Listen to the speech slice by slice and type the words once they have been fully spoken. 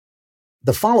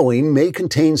The following may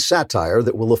contain satire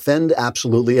that will offend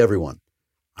absolutely everyone.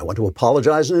 I want to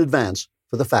apologize in advance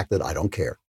for the fact that I don't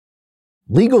care.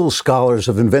 Legal scholars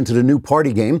have invented a new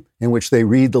party game in which they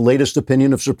read the latest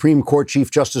opinion of Supreme Court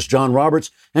Chief Justice John Roberts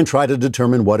and try to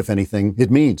determine what, if anything, it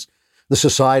means. The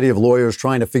Society of Lawyers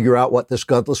trying to figure out what this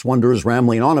gutless wonder is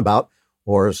rambling on about,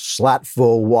 or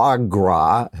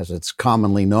slatfowagra, as it's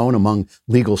commonly known among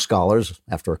legal scholars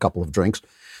after a couple of drinks,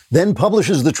 then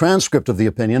publishes the transcript of the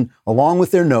opinion along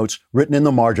with their notes written in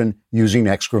the margin using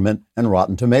excrement and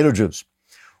rotten tomato juice.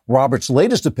 Roberts'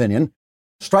 latest opinion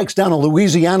strikes down a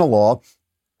Louisiana law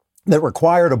that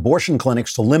required abortion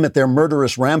clinics to limit their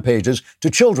murderous rampages to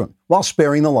children while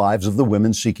sparing the lives of the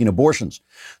women seeking abortions.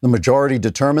 The majority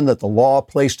determined that the law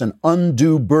placed an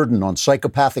undue burden on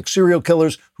psychopathic serial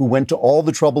killers who went to all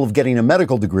the trouble of getting a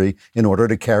medical degree in order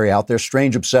to carry out their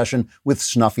strange obsession with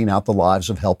snuffing out the lives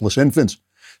of helpless infants.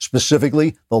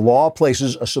 Specifically, the law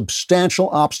places a substantial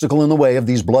obstacle in the way of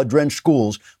these blood-drenched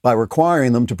schools by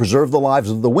requiring them to preserve the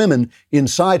lives of the women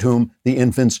inside whom the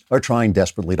infants are trying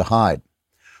desperately to hide.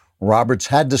 Roberts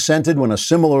had dissented when a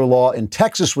similar law in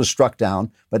Texas was struck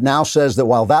down, but now says that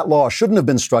while that law shouldn't have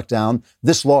been struck down,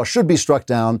 this law should be struck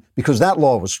down because that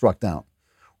law was struck down.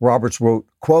 Roberts wrote,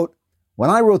 quote,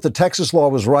 "When I wrote the Texas law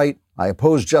was right, I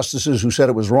opposed justices who said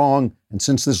it was wrong, and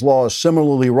since this law is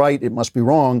similarly right, it must be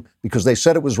wrong because they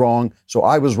said it was wrong, so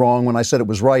I was wrong when I said it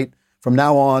was right. From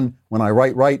now on, when I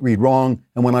write right, read wrong,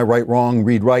 and when I write wrong,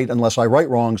 read right. Unless I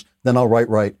write wrongs, then I'll write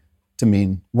right to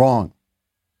mean wrong."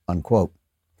 Unquote.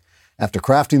 After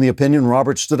crafting the opinion,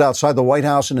 Roberts stood outside the White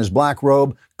House in his black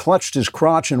robe, clutched his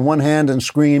crotch in one hand, and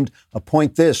screamed,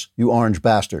 "Appoint this, you orange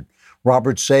bastard."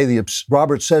 Roberts says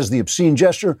the obscene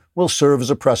gesture will serve as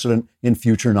a precedent in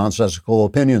future nonsensical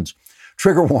opinions.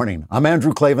 Trigger warning, I'm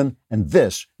Andrew Klavan, and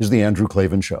this is The Andrew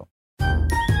Klavan Show. I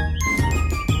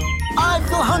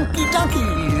feel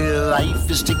hunky-dunky,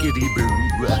 life is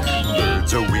tickety-boo.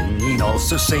 Birds are winging,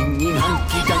 also singing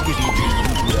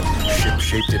hunky-dunky-doo.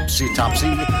 Ship-shaped, ipsy-topsy,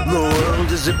 the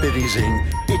world is zippity-zing.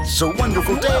 It's a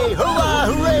wonderful day, hurrah,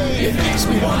 hooray! It makes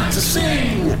me want to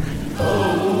sing.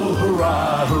 Oh,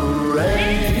 hurrah,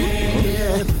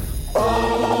 hooray!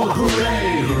 Oh,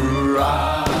 hooray,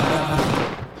 hurrah!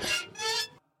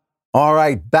 All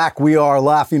right, back we are,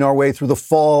 laughing our way through the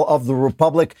fall of the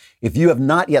Republic. If you have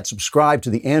not yet subscribed to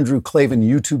the Andrew Klavan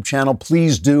YouTube channel,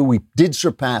 please do. We did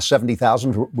surpass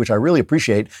 70,000, which I really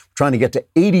appreciate. We're trying to get to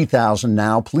 80,000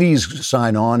 now. Please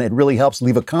sign on. It really helps.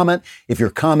 Leave a comment. If your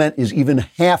comment is even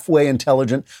halfway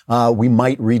intelligent, we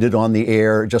might read it on the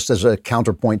air just as a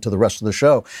counterpoint to the rest of the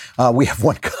show. We have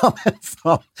one comment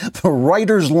from The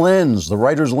Writer's Lens. The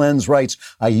Writer's Lens writes,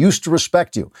 "I used to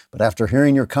respect you, but after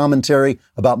hearing your commentary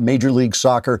about Major League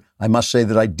Soccer, I must say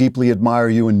that I deeply admire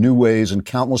you in new ways and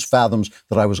countless fathoms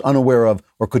that I was unaware of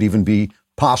or could even be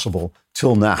possible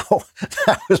till now."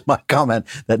 That was my comment,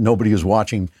 that nobody is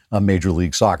watching Major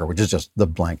League Soccer, which is just the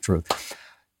blank truth.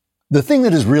 The thing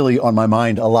that is really on my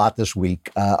mind a lot this week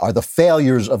are the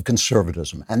failures of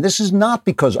conservatism. And this is not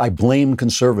because I blame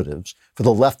conservatives for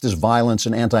the leftist violence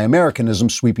and anti-Americanism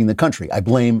sweeping the country. I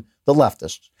blame the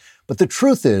leftists. But the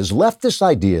truth is, leftist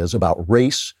ideas about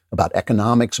race, about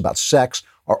economics, about sex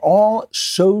are all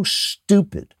so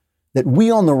stupid that we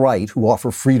on the right, who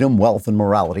offer freedom, wealth, and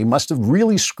morality, must have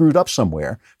really screwed up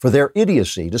somewhere for their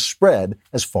idiocy to spread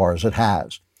as far as it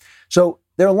has. So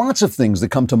there are lots of things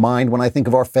that come to mind when I think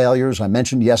of our failures. I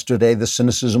mentioned yesterday the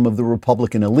cynicism of the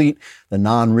Republican elite, the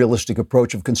non-realistic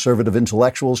approach of conservative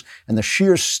intellectuals, and the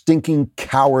sheer stinking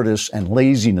cowardice and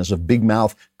laziness of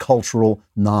big-mouth cultural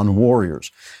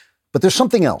non-warriors. But there's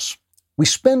something else. We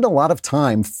spend a lot of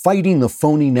time fighting the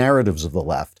phony narratives of the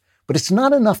left, but it's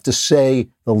not enough to say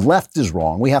the left is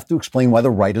wrong. We have to explain why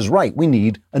the right is right. We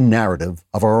need a narrative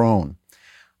of our own.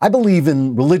 I believe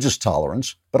in religious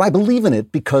tolerance, but I believe in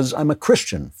it because I'm a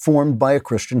Christian, formed by a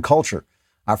Christian culture.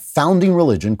 Our founding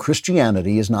religion,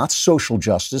 Christianity, is not social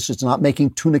justice. It's not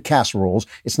making tuna casseroles.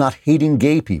 It's not hating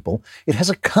gay people. It has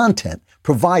a content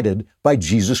provided by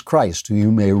Jesus Christ, who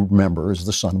you may remember is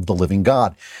the Son of the living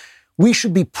God. We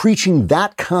should be preaching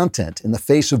that content in the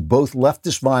face of both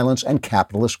leftist violence and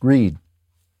capitalist greed.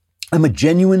 I'm a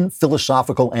genuine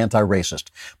philosophical anti-racist,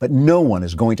 but no one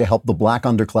is going to help the black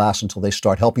underclass until they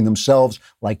start helping themselves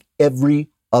like every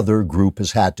other group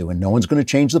has had to, and no one's going to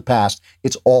change the past.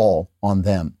 It's all on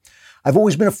them. I've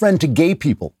always been a friend to gay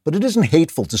people, but it isn't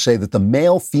hateful to say that the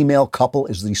male-female couple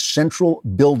is the central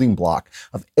building block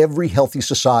of every healthy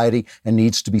society and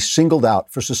needs to be singled out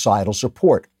for societal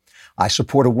support. I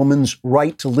support a woman's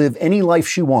right to live any life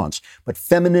she wants, but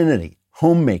femininity,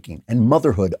 homemaking, and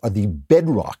motherhood are the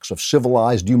bedrocks of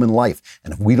civilized human life,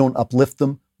 and if we don't uplift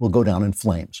them, we'll go down in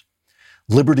flames.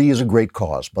 Liberty is a great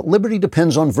cause, but liberty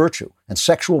depends on virtue, and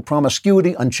sexual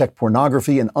promiscuity, unchecked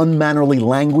pornography, and unmannerly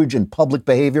language and public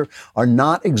behavior are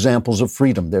not examples of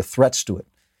freedom. They're threats to it.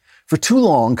 For too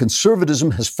long,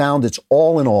 conservatism has found its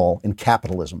all in all in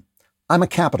capitalism. I'm a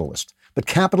capitalist, but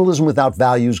capitalism without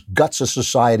values guts a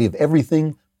society of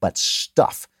everything but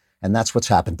stuff, and that's what's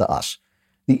happened to us.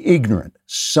 The ignorant,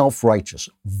 self-righteous,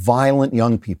 violent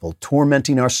young people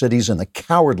tormenting our cities and the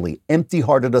cowardly,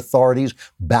 empty-hearted authorities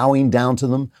bowing down to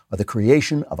them are the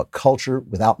creation of a culture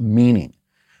without meaning.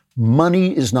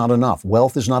 Money is not enough.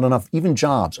 Wealth is not enough. Even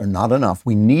jobs are not enough.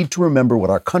 We need to remember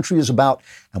what our country is about,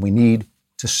 and we need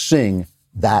to sing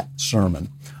that sermon.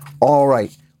 All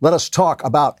right, let us talk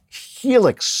about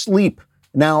Helix Sleep.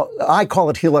 Now, I call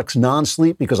it Helix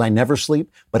non-sleep because I never sleep,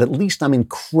 but at least I'm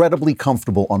incredibly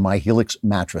comfortable on my Helix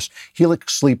mattress.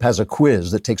 Helix Sleep has a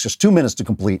quiz that takes just 2 minutes to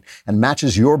complete and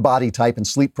matches your body type and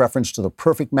sleep preference to the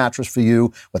perfect mattress for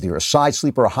you. Whether you're a side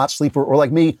sleeper, a hot sleeper, or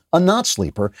like me, a not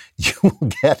sleeper, you will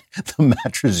get the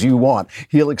mattress you want.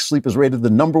 Helix Sleep is rated the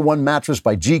 #1 mattress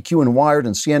by GQ and Wired,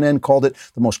 and CNN called it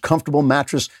the most comfortable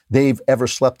mattress they've ever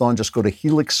slept on. Just go to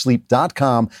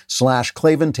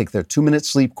helixsleep.com/Klavan, take their 2-minute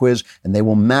sleep quiz, and they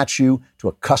will match you to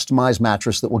a customized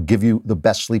mattress that will give you the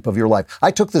best sleep of your life. I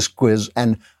took this quiz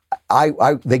and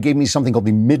they gave me something called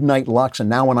the Midnight Lux, and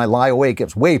now when I lie awake,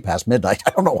 it's way past midnight. I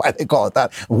don't know why they call it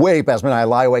that. Way past midnight, I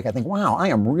lie awake. I think, wow, I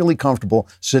am really comfortable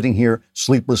sitting here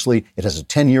sleeplessly. It has a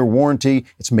 10-year warranty.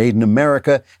 It's made in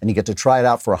America, and you get to try it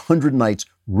out for 100 nights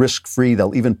risk-free.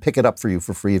 They'll even pick it up for you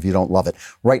for free if you don't love it.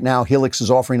 Right now, Helix is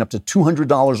offering up to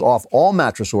 $200 off all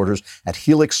mattress orders at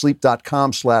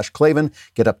helixsleep.com/Klavan.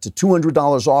 Get up to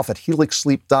 $200 off at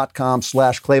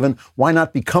helixsleep.com/Klavan. Why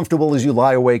not be comfortable as you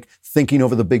lie awake, thinking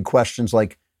over the big questions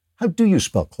like, how do you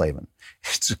spell Klavan?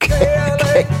 It's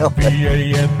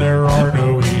K-L-A-V-A, and there are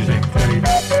no E's in Klavan.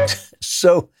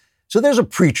 So there's a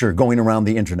preacher going around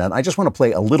the internet. I just want to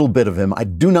play a little bit of him. I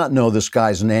do not know this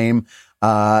guy's name.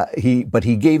 But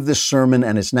he gave this sermon,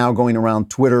 and it's now going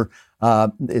around Twitter.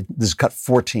 This is cut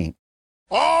 14.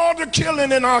 All the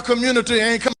killing in our community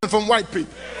ain't coming from white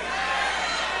people.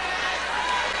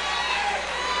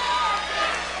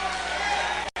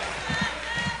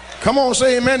 Come on,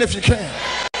 say amen if you can.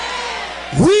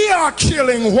 We are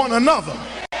killing one another.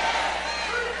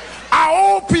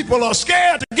 Our old people are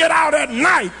scared to get out at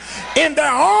night in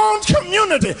their own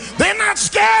community. They're not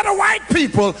scared of white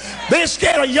people. They're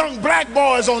scared of young black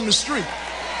boys on the street.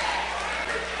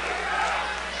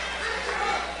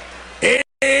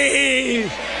 Amen.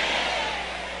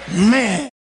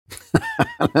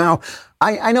 Now,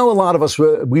 I know a lot of us,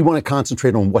 we want to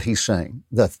concentrate on what he's saying.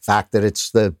 The fact that it's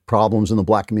the problems in the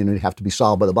black community have to be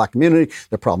solved by the black community,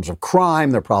 the problems of crime,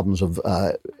 the problems of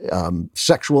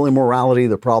sexual immorality,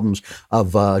 the problems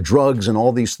of drugs and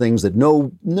all these things that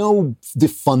no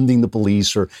defunding the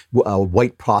police or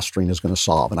white posturing is going to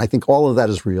solve. And I think all of that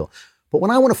is real. But what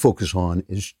I want to focus on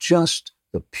is just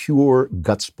the pure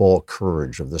gutsball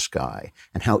courage of this guy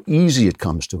and how easy it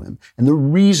comes to him and the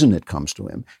reason it comes to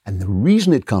him. And the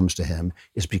reason it comes to him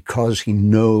is because he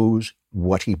knows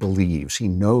what he believes. He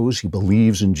knows he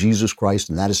believes in Jesus Christ,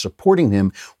 and that is supporting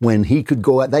him when he could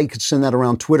go out, they could send that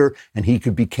around Twitter and he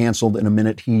could be canceled in a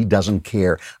minute. He doesn't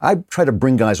care. I try to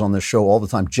bring guys on this show all the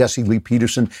time. Jesse Lee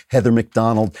Peterson, Heather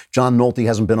McDonald, John Nolte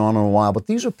hasn't been on in a while, but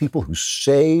these are people who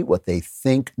say what they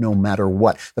think no matter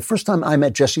what. The first time I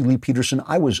met Jesse Lee Peterson,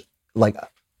 I was like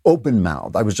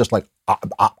open-mouthed. I was just like,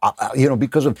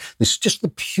 because of this, just the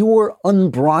pure,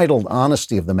 unbridled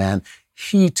honesty of the man.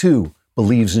 He too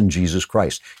believes in Jesus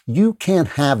Christ. You can't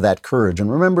have that courage.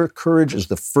 And remember, courage is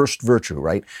the first virtue,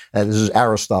 right? This is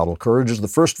Aristotle. Courage is the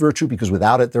first virtue because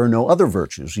without it, there are no other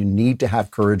virtues. You need to have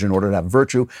courage in order to have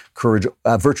virtue.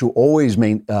 Virtue always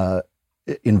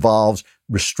involves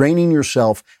restraining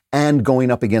yourself and going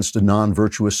up against a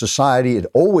non-virtuous society. It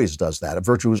always does that. A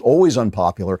virtue is always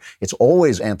unpopular. It's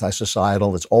always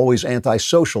anti-societal. It's always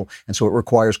anti-social. And so it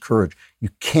requires courage. You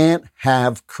can't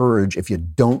have courage if you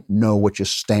don't know what you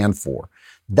stand for.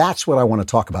 That's what I want to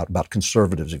talk about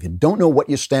conservatives. If you don't know what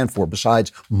you stand for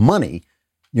besides money,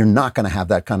 you're not going to have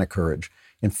that kind of courage.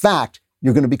 In fact,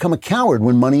 you're going to become a coward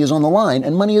when money is on the line,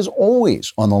 and money is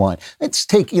always on the line.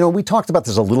 We talked about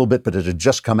this a little bit, but it had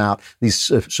just come out.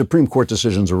 These Supreme Court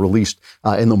decisions are released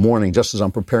in the morning just as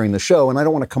I'm preparing the show, and I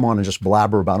don't want to come on and just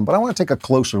blabber about them, but I want to take a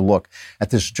closer look at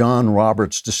this John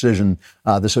Roberts decision,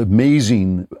 this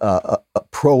amazing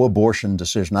pro-abortion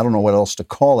decision. I don't know what else to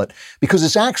call it, because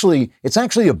it's actually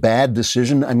a bad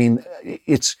decision. I mean,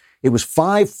 it was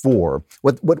 5-4.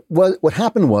 What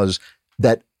happened was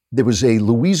that there was a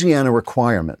Louisiana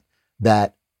requirement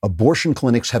that abortion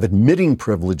clinics have admitting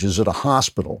privileges at a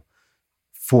hospital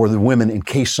for the women in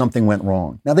case something went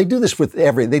wrong. Now, they do this with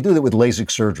they do that with LASIK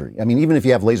surgery. I mean, even if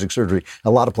you have LASIK surgery, a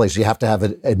lot of places you have to have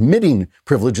admitting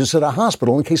privileges at a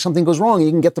hospital in case something goes wrong. You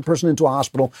can get the person into a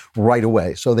hospital right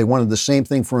away. So they wanted the same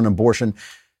thing for an abortion.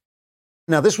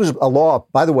 Now, this was a law,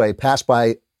 by the way, passed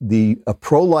by a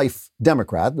pro-life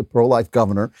Democrat, the pro-life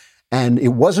governor, and it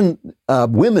wasn't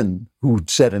women who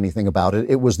said anything about it.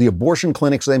 It was the abortion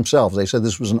clinics themselves. They said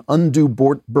this was an undue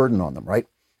burden on them, right?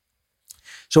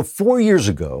 So 4 years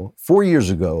ago,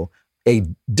 a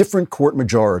different court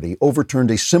majority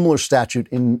overturned a similar statute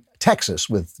in Texas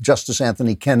with Justice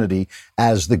Anthony Kennedy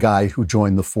as the guy who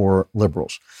joined the 4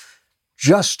 liberals.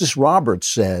 Justice Roberts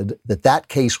said that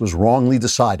case was wrongly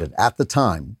decided at the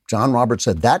time. John Roberts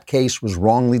said that case was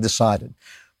wrongly decided.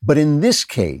 But in this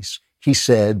case, he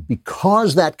said,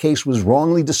 because that case was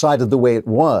wrongly decided the way it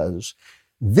was,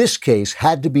 this case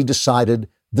had to be decided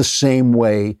the same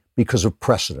way because of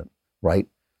precedent, right?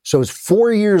 So it's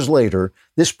 4 years later,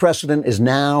 this precedent is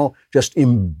now just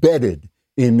embedded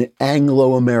in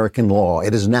Anglo-American law.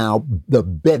 It is now the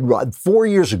bedrock. 4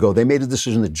 years ago, they made a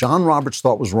decision that John Roberts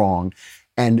thought was wrong.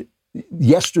 And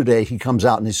yesterday, he comes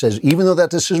out and he says, even though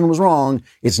that decision was wrong,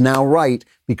 it's now right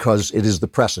because it is the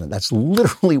precedent. That's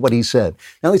literally what he said.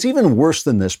 Now, it's even worse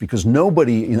than this because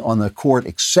nobody on the court,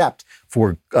 except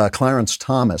for Clarence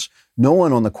Thomas, no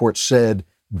one on the court said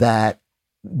that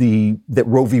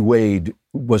Roe v. Wade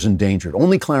was endangered.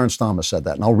 Only Clarence Thomas said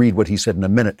that, and I'll read what he said in a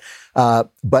minute.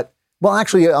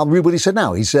 Actually, I'll read what he said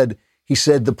now. He said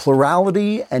the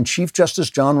plurality and Chief Justice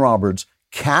John Roberts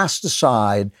cast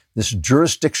aside this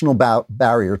jurisdictional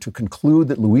barrier to conclude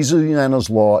that Louisiana's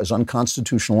law is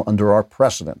unconstitutional under our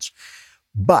precedents.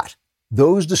 But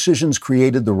those decisions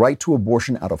created the right to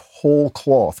abortion out of whole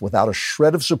cloth without a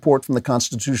shred of support from the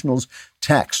constitutional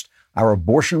text. Our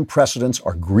abortion precedents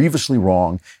are grievously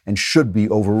wrong and should be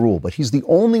overruled. But he's the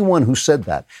only one who said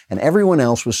that. And everyone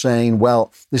else was saying,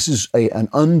 well, this is an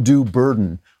undue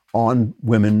burden on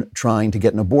women trying to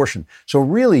get an abortion. So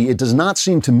really, it does not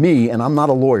seem to me, and I'm not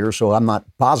a lawyer, so I'm not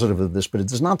positive of this, but it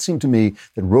does not seem to me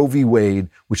that Roe v. Wade,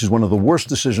 which is one of the worst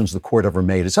decisions the court ever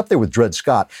made, it's up there with Dred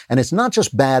Scott. And it's not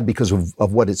just bad because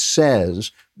of what it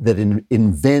says, that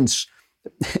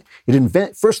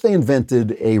first they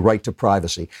invented a right to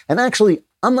privacy. And actually,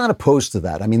 I'm not opposed to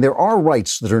that. I mean, there are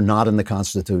rights that are not in the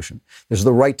Constitution. There's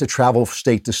the right to travel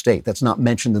state to state. That's not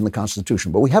mentioned in the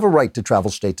Constitution, but we have a right to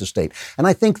travel state to state. And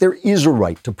I think there is a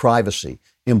right to privacy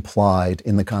implied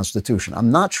in the Constitution. I'm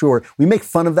not sure. We make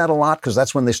fun of that a lot because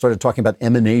that's when they started talking about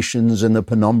emanations and the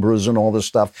penumbras and all this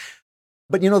stuff.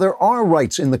 But, there are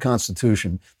rights in the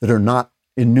Constitution that are not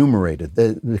enumerated.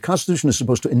 The Constitution is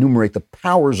supposed to enumerate the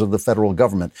powers of the federal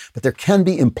government, but there can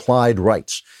be implied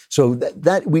rights. So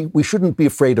that we shouldn't be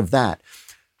afraid of that.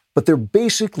 But they're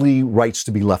basically rights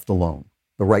to be left alone.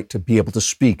 The right to be able to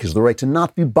speak is the right to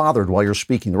not be bothered while you're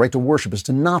speaking. The right to worship is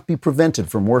to not be prevented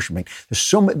from worshiping. There's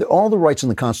so many, all the rights in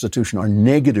the Constitution are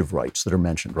negative rights that are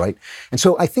mentioned, right? And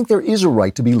so I think there is a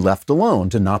right to be left alone,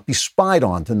 to not be spied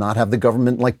on, to not have the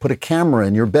government put a camera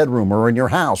in your bedroom or in your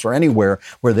house or anywhere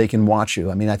where they can watch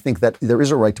you. I mean, I think that there is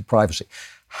a right to privacy.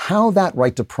 How that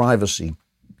right to privacy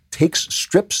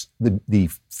strips the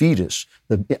fetus,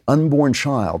 the unborn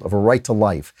child, of a right to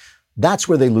life, that's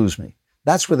where they lose me.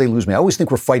 That's where they lose me. I always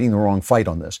think we're fighting the wrong fight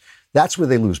on this. That's where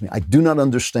they lose me. I do not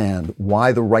understand why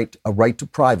a right to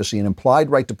privacy, an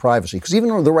implied right to privacy, because even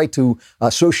though the right to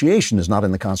association is not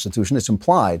in the Constitution, it's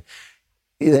implied.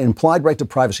 An implied right to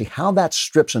privacy, how that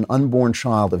strips an unborn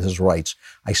child of his rights,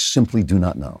 I simply do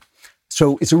not know.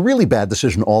 So it's a really bad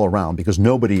decision all around because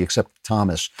nobody except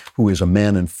Thomas, who is a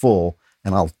man in full,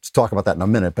 and I'll talk about that in a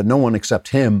minute, but no one except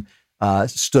him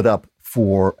stood up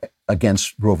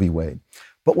against Roe v. Wade.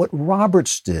 But what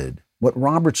Roberts did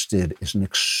is an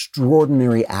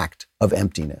extraordinary act of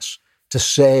emptiness. To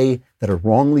say that a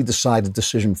wrongly decided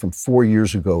decision from 4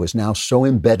 years ago is now so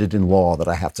embedded in law that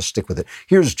I have to stick with it.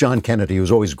 Here's John Kennedy, who's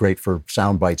always great for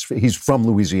sound bites. He's from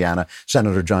Louisiana,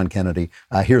 Senator John Kennedy.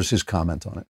 Here's his comment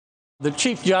on it. The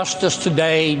Chief Justice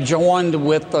today joined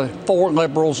with the 4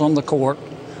 liberals on the court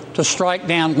to strike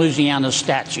down Louisiana's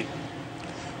statute.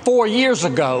 4 years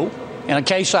ago, in a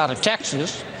case out of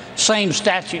Texas, same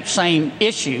statute, same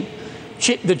issue,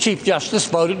 the Chief Justice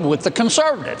voted with the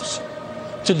conservatives.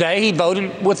 Today, he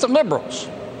voted with the liberals.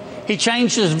 He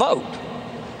changed his vote.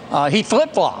 He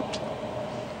flip-flopped.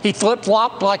 He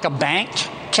flip-flopped like a banked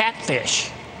catfish.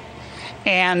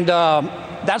 And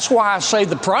that's why I say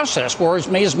the process worries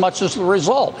me as much as the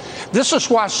result. This is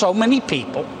why so many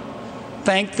people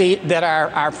think that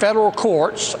our federal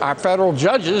courts, our federal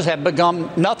judges have become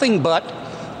nothing but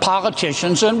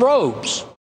politicians in robes.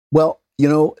 Well,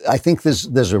 I think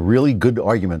there's a really good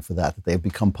argument for that they've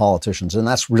become politicians. And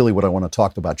that's really what I want to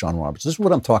talk about John Roberts. This is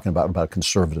what I'm talking about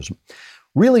conservatism.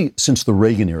 Really, since the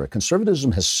Reagan era,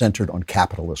 conservatism has centered on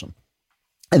capitalism.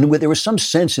 And there was some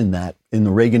sense in that in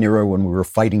the Reagan era when we were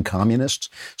fighting communists.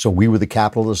 So we were the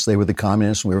capitalists, they were the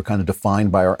communists, and we were kind of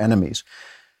defined by our enemies.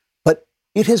 But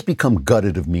it has become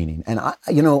gutted of meaning. And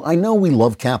I know we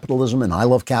love capitalism, and I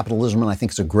love capitalism, and I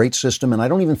think it's a great system. And I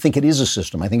don't even think it is a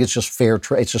system. I think it's just fair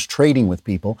trade. It's just trading with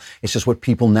people. It's just what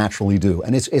people naturally do.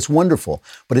 And it's wonderful.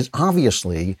 But it's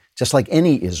obviously, just like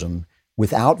any ism,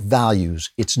 without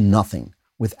values, it's nothing.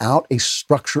 Without a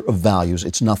structure of values,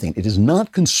 it's nothing. It is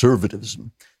not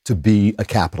conservatism to be a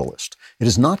capitalist. It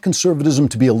is not conservatism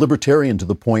to be a libertarian to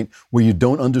the point where you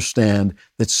don't understand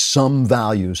that some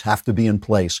values have to be in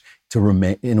place to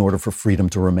remain in order for freedom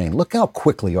to remain. Look how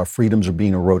quickly our freedoms are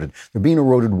being eroded. They're being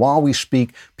eroded while we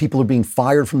speak. People are being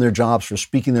fired from their jobs for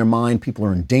speaking their mind. People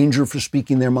are in danger for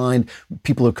speaking their mind.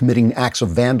 People are committing acts of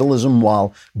vandalism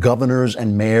while governors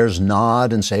and mayors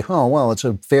nod and say, oh, well, it's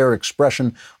a fair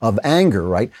expression of anger,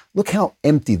 right? Look how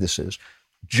empty this is.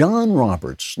 John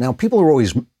Roberts, now people are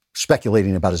always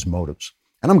speculating about his motives,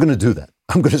 and I'm going to do that.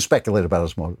 I'm going to speculate about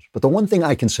his motives. But the one thing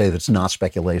I can say that's not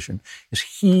speculation is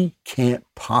he can't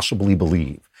possibly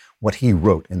believe what he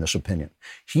wrote in this opinion.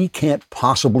 He can't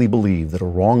possibly believe that a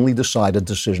wrongly decided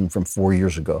decision from 4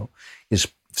 years ago is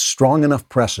strong enough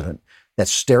precedent that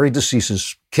stare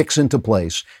decisis kicks into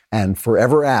place, and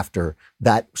forever after,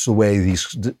 that's the way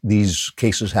these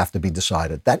cases have to be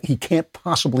decided. That he can't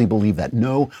possibly believe that.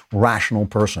 No rational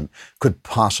person could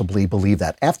possibly believe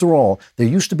that. After all, there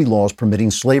used to be laws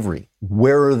permitting slavery.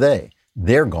 Where are they?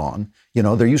 They're gone.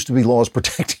 There used to be laws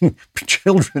protecting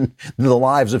children, the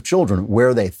lives of children. Where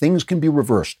are they? Things can be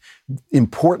reversed.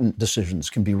 Important decisions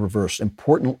can be reversed.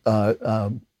 Important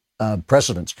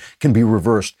precedents can be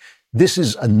reversed. This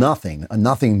is a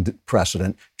nothing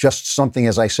precedent, just something,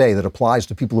 as I say, that applies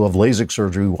to people who have LASIK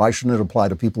surgery. Why shouldn't it apply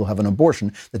to people who have an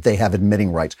abortion, that they have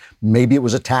admitting rights? Maybe it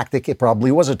was a tactic. It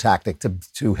probably was a tactic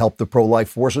to help the pro-life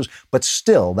forces. But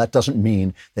still, that doesn't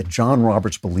mean that John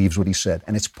Roberts believes what he said.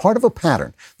 And it's part of a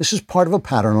pattern. This is part of a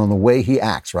pattern on the way he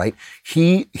acts, right?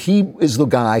 He is the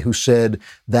guy who said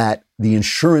that the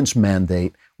insurance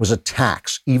mandate was a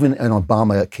tax, even in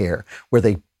Obamacare, where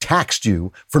they taxed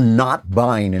you for not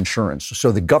buying insurance.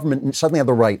 So the government suddenly had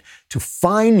the right to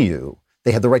fine you.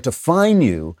 They had the right to fine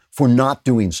you for not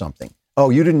doing something.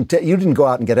 Oh, you didn't go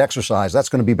out and get exercise. That's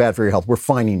going to be bad for your health. We're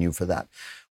fining you for that.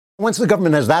 Once the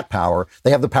government has that power,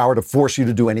 they have the power to force you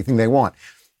to do anything they want.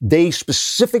 They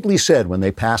specifically said when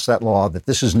they passed that law that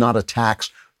this is not a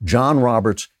tax. John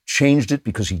Roberts changed it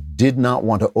because he did not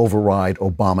want to override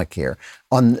Obamacare.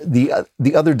 On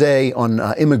the other day on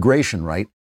immigration, right?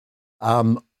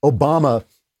 Obama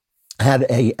had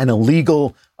an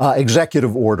illegal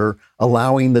executive order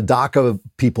allowing the DACA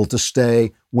people to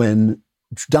stay. When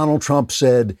Donald Trump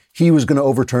said he was going to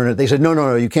overturn it, they said,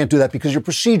 no, you can't do that because your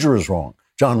procedure is wrong.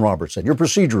 John Roberts said, your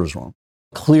procedure is wrong.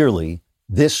 Clearly,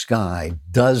 this guy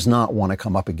does not want to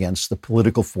come up against the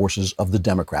political forces of the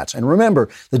Democrats. And remember,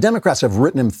 the Democrats have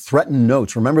written him threatened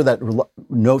notes. Remember that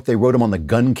note they wrote him on the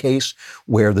gun case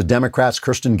where the Democrats,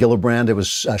 Kirsten Gillibrand, it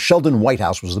was Sheldon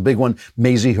Whitehouse was the big one,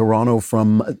 Mazie Hirono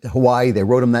from Hawaii. They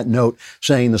wrote him that note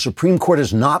saying the Supreme Court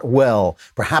is not well.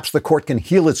 Perhaps the court can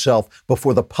heal itself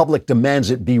before the public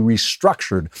demands it be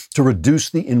restructured to reduce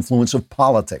the influence of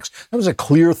politics. That was a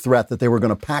clear threat that they were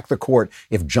going to pack the court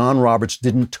if John Roberts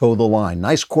didn't toe the line.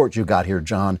 Nice court you got here,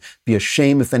 John. Be a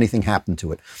shame if anything happened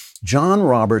to it. John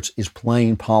Roberts is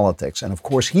playing politics. And of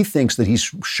course, he thinks that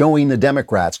he's showing the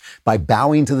Democrats, by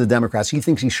bowing to the Democrats, he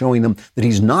thinks he's showing them that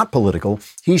he's not political.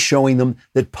 He's showing them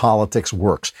that politics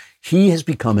works. He has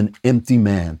become an empty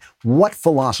man. What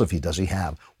philosophy does he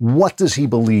have? What does he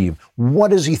believe?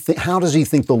 What does he think? How does he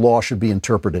think the law should be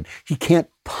interpreted? He can't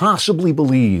possibly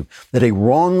believe that a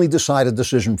wrongly decided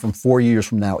decision from 4 years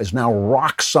from now is now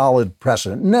rock solid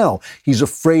precedent. No, he's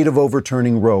afraid of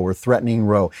overturning Roe or threatening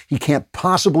Roe. He can't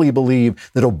possibly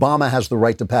believe that Obama has the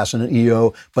right to pass an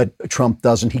EO, but Trump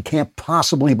doesn't. He can't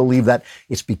possibly believe that.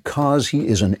 It's because he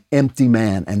is an empty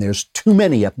man, and there's too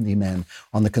many empty men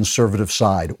on the conservative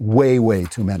side. Way, way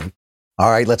too many. All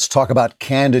right, let's talk about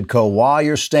Candid Co. While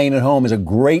you're staying at home is a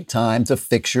great time to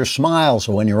fix your smile.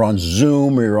 So when you're on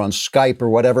Zoom or you're on Skype or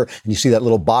whatever, and you see that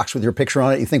little box with your picture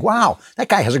on it, you think, wow, that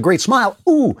guy has a great smile.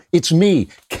 Ooh, it's me.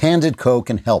 Candid Co.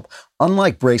 can help.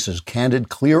 Unlike braces, Candid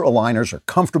clear aligners are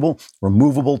comfortable,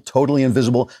 removable, totally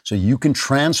invisible, so you can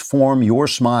transform your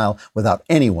smile without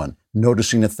anyone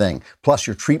noticing a thing. Plus,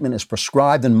 your treatment is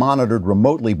prescribed and monitored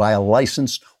remotely by a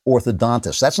licensed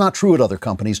orthodontists. That's not true at other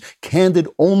companies. Candid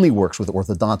only works with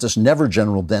orthodontists, never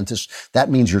general dentists. That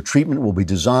means your treatment will be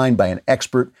designed by an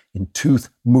expert in tooth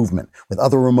movement. With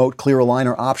other remote clear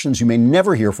aligner options, you may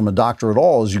never hear from a doctor at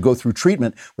all as you go through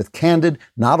treatment. With Candid,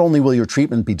 not only will your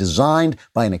treatment be designed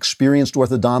by an experienced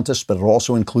orthodontist, but it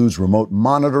also includes remote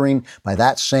monitoring by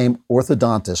that same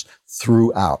orthodontist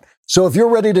throughout. So if you're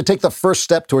ready to take the first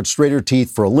step towards straighter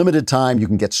teeth for a limited time, you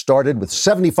can get started with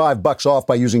 $75 off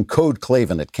by using code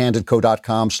Klavan at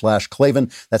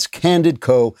candidco.com/Klavan. That's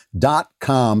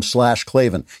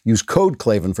candidco.com/Klavan. Use code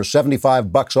Klavan for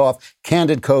 $75 off,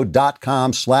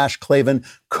 candidco.com/Klavan,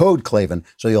 code Klavan.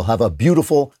 So you'll have a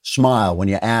beautiful smile when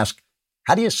you ask,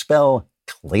 how do you spell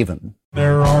Klavan?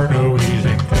 There are no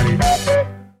easy things.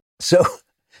 So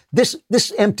this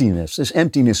emptiness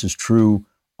is true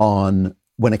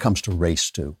when it comes to race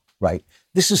too, right?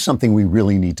 This is something we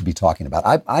really need to be talking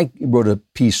about. I wrote a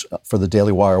piece for the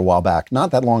Daily Wire a while back, not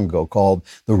that long ago, called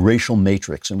The Racial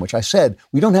Matrix, in which I said,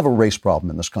 we don't have a race problem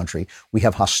in this country. We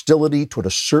have hostility toward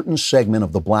a certain segment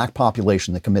of the black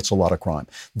population that commits a lot of crime.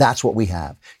 That's what we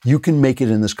have. You can make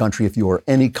it in this country if you are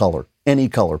any color. Any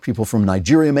color. People from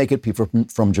Nigeria make it, people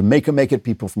from Jamaica make it,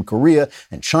 people from Korea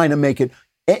and China make it.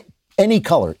 Any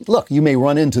color. Look, you may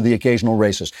run into the occasional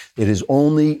racist. It is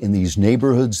only in these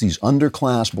neighborhoods, these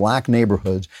underclass black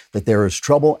neighborhoods, that there is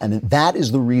trouble. And that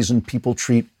is the reason people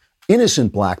treat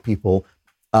innocent black people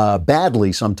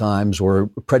badly sometimes or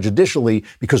prejudicially,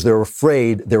 because they're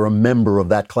afraid they're a member of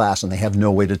that class and they have no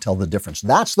way to tell the difference.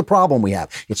 That's the problem we have.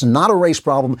 It's not a race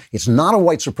problem. It's not a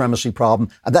white supremacy problem.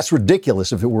 That's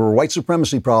ridiculous. If it were a white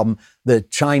supremacy problem, the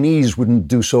Chinese wouldn't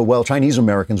do so well. Chinese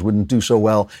Americans wouldn't do so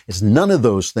well. It's none of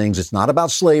those things. It's not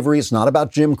about slavery. It's not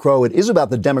about Jim Crow. It is about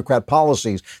the Democrat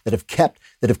policies that have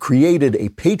created a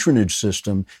patronage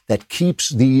system that keeps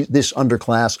this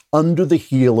underclass under the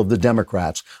heel of the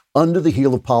Democrats, under the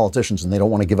heel of politicians, and they don't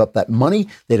want to give up that money.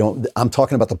 I'm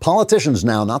talking about the politicians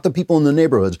now, not the people in the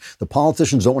neighborhoods. The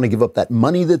politicians don't want to give up that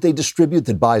money that they distribute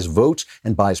that buys votes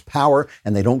and buys power,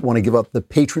 and they don't want to give up the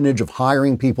patronage of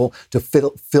hiring people to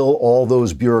fill all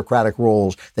those bureaucratic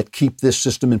roles that keep this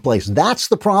system in place. That's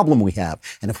the problem we have.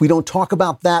 And if we don't talk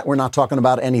about that, we're not talking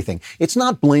about anything. It's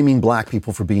not blaming black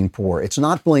people for being poor. It's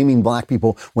not blaming black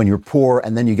people when you're poor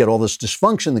and then you get all this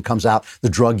dysfunction that comes out, the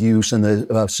drug use and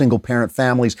the single parent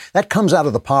families. That comes out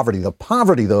of the poverty. The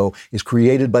poverty, though, is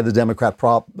created by the Democrat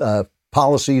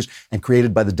policies and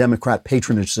created by the Democrat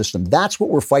patronage system. That's what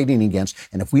we're fighting against.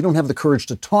 And if we don't have the courage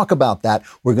to talk about that,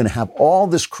 we're going to have all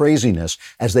this craziness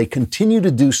as they continue to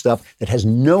do stuff that has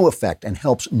no effect and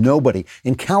helps nobody.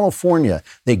 In California,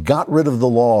 they got rid of the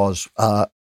laws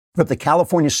But the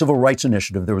California Civil Rights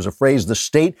Initiative, there was a phrase, the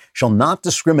state shall not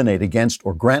discriminate against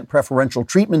or grant preferential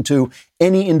treatment to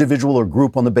any individual or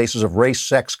group on the basis of race,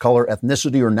 sex, color,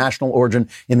 ethnicity, or national origin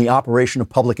in the operation of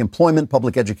public employment,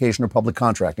 public education, or public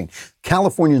contracting.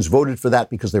 Californians voted for that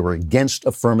because they were against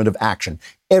affirmative action.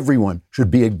 Everyone should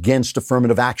be against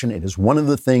affirmative action. It is one of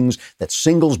the things that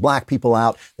singles black people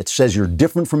out, that says you're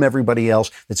different from everybody else,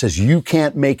 that says you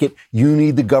can't make it, you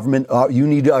need the government, you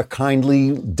need our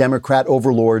kindly Democrat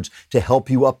overlords to help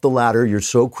you up the ladder. You're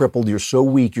so crippled, you're so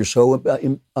weak, you're so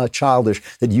childish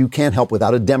that you can't help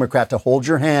without a Democrat to hold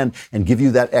your hand and give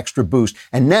you that extra boost.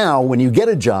 And now when you get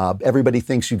a job, everybody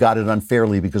thinks you got it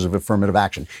unfairly because of affirmative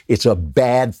action. It's a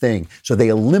bad thing. So they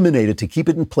eliminated, to keep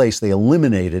it in place, they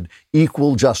eliminated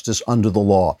equal justice under the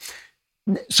law.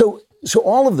 So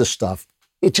all of this stuff,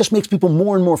 it just makes people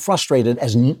more and more frustrated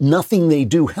as nothing they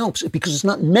do helps, because it's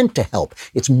not meant to help.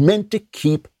 It's meant to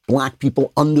keep black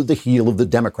people under the heel of the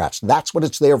Democrats. That's what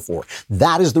it's there for.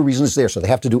 That is the reason it's there. So they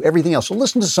have to do everything else. So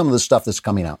listen to some of the stuff that's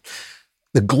coming out.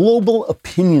 The global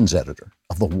opinions editor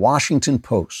of the Washington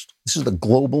Post, this is the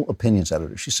global opinions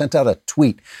editor, she sent out a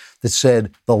tweet that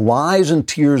said, the lies and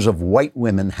tears of white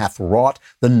women hath wrought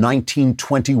the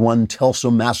 1921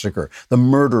 Tulsa massacre, the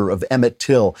murder of Emmett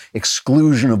Till,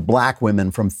 exclusion of black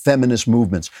women from feminist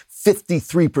movements.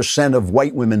 53% of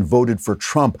white women voted for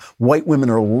Trump. White women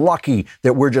are lucky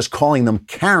that we're just calling them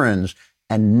Karens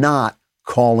and not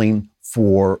calling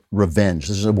for revenge.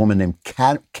 This is a woman named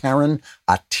Karen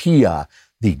Attiah,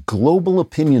 the global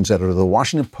opinions editor of the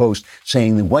Washington Post,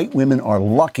 saying the white women are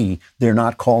lucky they're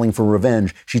not calling for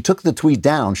revenge. She took the tweet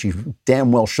down. She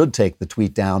damn well should take the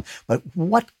tweet down. But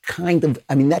what kind of,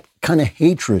 that kind of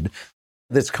hatred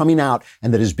that's coming out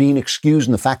and that is being excused,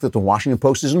 and the fact that the Washington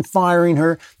Post isn't firing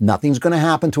her, nothing's going to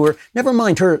happen to her. Never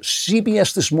mind her.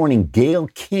 CBS This Morning, Gayle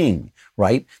King,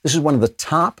 right? This is one of the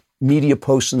top media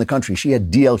posts in the country. She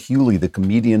had D.L. Hewley, the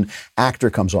comedian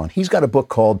actor, comes on. He's got a book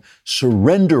called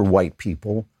Surrender, White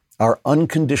People, Our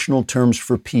Unconditional Terms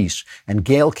for Peace. And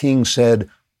Gayle King said,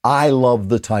 I love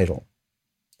the title.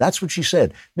 That's what she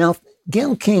said. Now,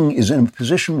 Gayle King is in a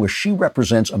position where she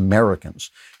represents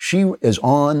Americans. She is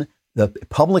on the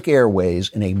public airways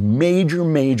in a major,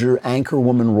 major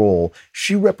anchorwoman role.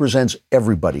 She represents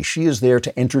everybody. She is there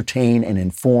to entertain and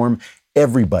inform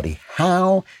everybody.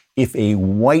 How, if a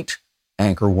white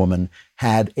anchorwoman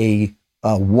had a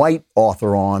white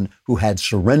author on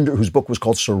whose book was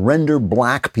called Surrender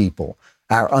Black People,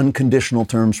 Our Unconditional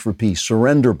Terms for Peace,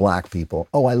 Surrender Black People.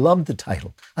 Oh, I love the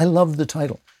title. I love the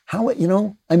title. How,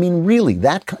 really,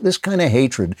 this kind of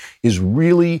hatred is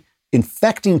really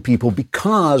infecting people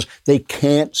because they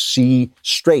can't see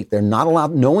straight. They're not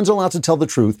allowed, no one's allowed to tell the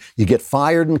truth. You get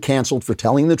fired and canceled for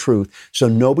telling the truth. So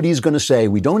nobody's going to say,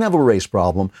 we don't have a race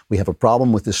problem. We have a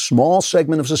problem with this small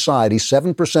segment of society,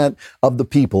 7% of the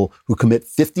people who commit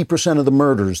 50% of the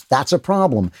murders. That's a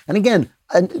problem. And again,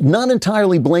 not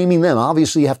entirely blaming them.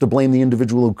 Obviously, you have to blame the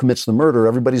individual who commits the murder.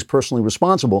 Everybody's personally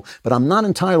responsible. But I'm not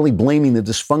entirely blaming the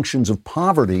dysfunctions of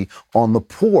poverty on the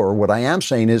poor. What I am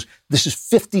saying is this is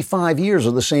 55 years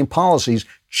of the same policies.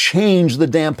 Change the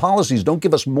damn policies. Don't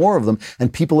give us more of them.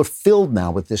 And people are filled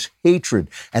now with this hatred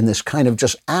and this kind of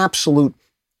just absolute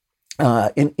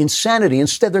insanity.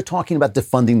 Instead, they're talking about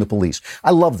defunding the police. I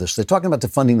love this. They're talking about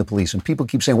defunding the police, and people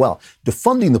keep saying, well,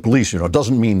 defunding the police,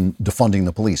 doesn't mean defunding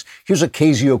the police. Here's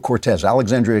Ocasio-Cortez,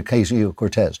 Alexandria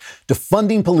Ocasio-Cortez.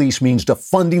 Defunding police means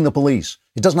defunding the police.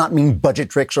 It does not mean budget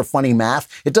tricks or funny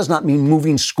math. It does not mean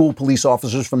moving school police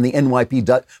officers from the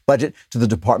NYP budget to the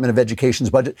Department of Education's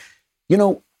budget.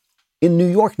 In New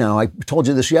York now, I told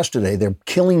you this yesterday, they're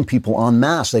killing people en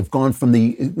masse. They've gone from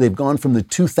the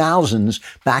 2000s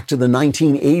back to the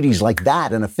 1980s like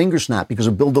that in a finger snap because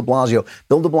of Bill de Blasio.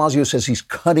 Bill de Blasio says he's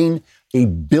cutting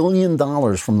 $1 billion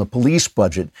from the police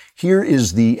budget. Here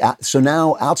is so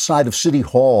now outside of City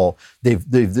Hall, they've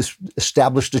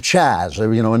established a Chaz,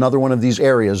 another one of these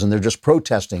areas, and they're just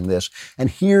protesting this. And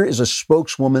here is a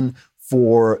spokeswoman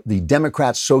for the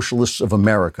Democrat Socialists of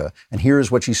America. And here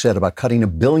is what she said about cutting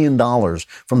 $1 billion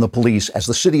from the police as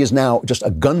the city is now just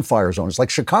a gunfire zone. It's like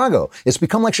Chicago. It's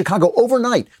become like Chicago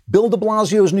overnight. Bill de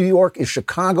Blasio's New York is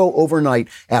Chicago overnight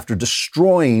after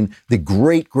destroying the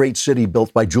great, great city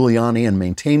built by Giuliani and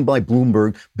maintained by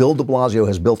Bloomberg. Bill de Blasio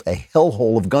has built a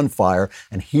hellhole of gunfire.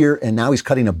 And now he's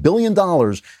cutting $1 billion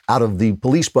out of the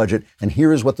police budget. And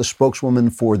here is what the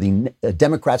spokeswoman for the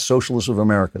Democrat Socialists of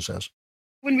America says.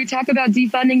 When we talk about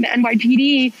defunding the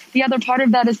NYPD, the other part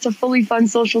of that is to fully fund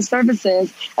social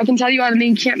services. I can tell you out of the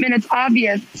encampment, it's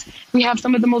obvious. We have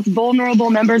some of the most vulnerable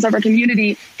members of our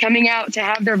community coming out to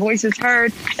have their voices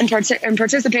heard and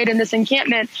participate in this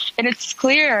encampment. And it's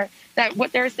clear that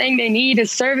what they're saying they need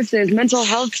is services, mental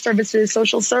health services,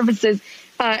 social services,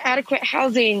 adequate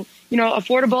housing,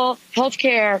 affordable health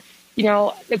care,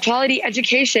 the quality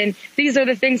education. These are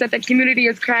the things that the community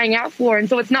is crying out for. And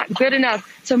so it's not good enough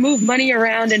to move money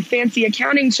around and fancy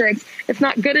accounting tricks. It's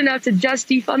not good enough to just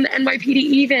defund the NYPD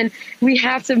even. We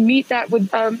have to meet that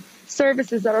with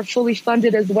services that are fully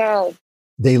funded as well.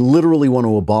 They literally want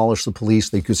to abolish the police.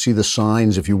 They could see the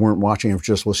signs. If you weren't watching, if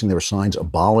just listening, there were signs,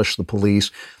 abolish the police.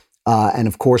 And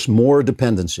of course, more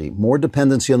dependency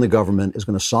on the government is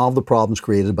going to solve the problems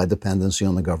created by dependency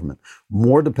on the government.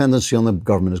 More dependency on the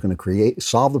government is going to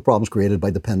solve the problems created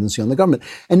by dependency on the government.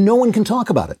 And no one can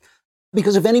talk about it.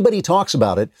 Because if anybody talks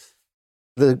about it,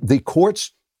 the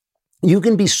courts, you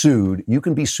can be sued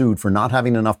for not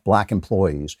having enough black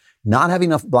employees. Not having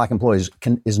enough black employees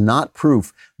is not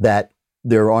proof that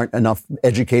there aren't enough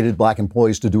educated black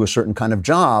employees to do a certain kind of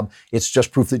job. It's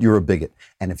just proof that you're a bigot.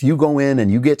 And if you go in and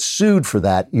you get sued for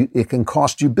that, it can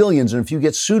cost you billions. And if you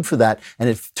get sued for that, and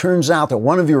it turns out that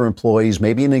one of your employees,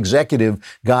 maybe an executive,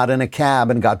 got in a cab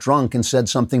and got drunk and said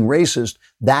something racist,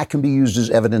 that can be used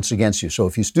as evidence against you. So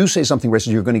if you do say something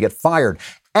racist, you're going to get fired.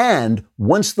 And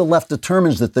once the left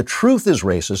determines that the truth is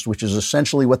racist, which is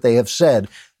essentially what they have said,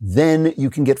 then you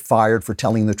can get fired for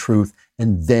telling the truth,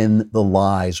 and then the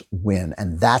lies win.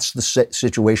 And that's the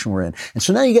situation we're in. And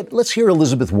so now let's hear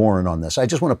Elizabeth Warren on this. I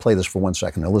just want to play this for 1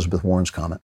 second, Elizabeth Warren's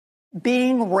comment.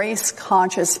 Being race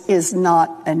conscious is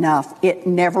not enough. It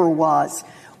never was.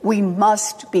 We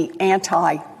must be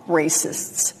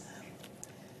anti-racists.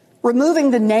 Removing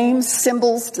the names,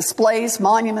 symbols, displays,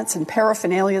 monuments, and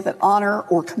paraphernalia that honor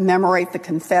or commemorate the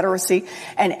Confederacy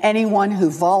and anyone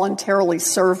who voluntarily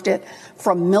served it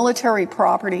from military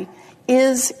property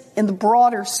is, in the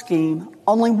broader scheme,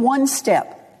 only one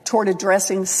step toward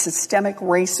addressing systemic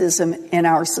racism in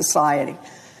our society.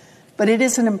 But it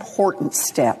is an important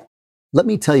step. Let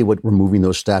me tell you what removing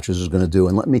those statues is going to do,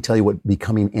 and let me tell you what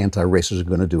becoming anti-racist is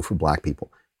going to do for black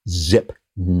people. Zip.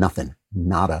 Nothing.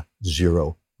 Nada.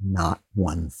 Zero. Not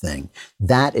one thing.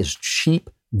 That is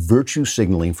cheap virtue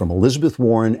signaling from Elizabeth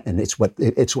Warren, and it's what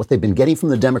they've been getting from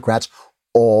the Democrats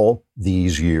all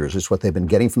these years. It's what they've been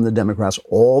getting from the Democrats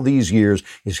all these years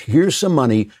is here's some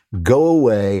money, go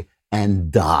away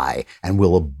and die. And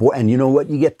we'll abort. And you know what?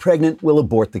 You get pregnant, we'll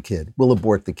abort the kid. We'll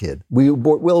abort the kid.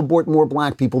 We'll abort more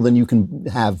black people than you can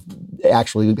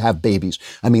actually have babies.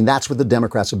 I mean, that's what the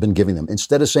Democrats have been giving them.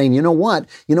 Instead of saying, you know what,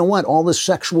 all this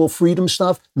sexual freedom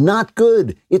stuff, not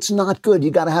good. It's not good.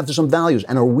 You got to have some values.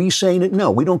 And are we saying it?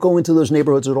 No, we don't go into those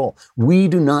neighborhoods at all. We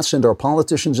do not send our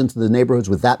politicians into the neighborhoods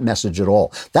with that message at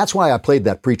all. That's why I played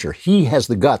that preacher. He has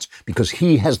the guts because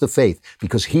he has the faith,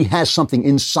 because he has something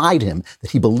inside him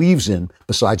that he believes in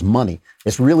besides money.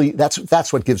 It's really,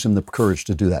 that's what gives him the courage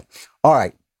to do that. All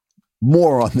right.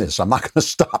 More on this. I'm not going to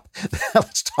stop.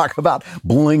 Let's talk about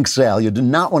Blink Sale. You do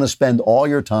not want to spend all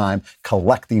your time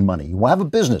collecting money. You have a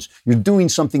business. You're doing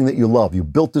something that you love. You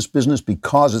built this business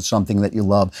because it's something that you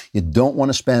love. You don't want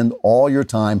to spend all your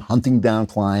time hunting down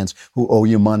clients who owe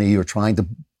you money or trying to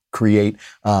create,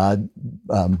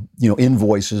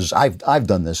 invoices. I've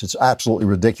done this. It's absolutely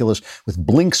ridiculous. With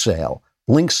Blink Sale,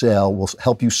 Blink Sale will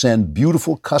help you send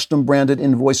beautiful custom branded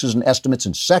invoices and estimates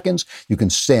in seconds. You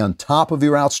can stay on top of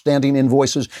your outstanding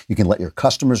invoices. You can let your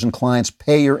customers and clients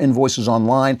pay your invoices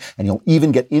online, and you'll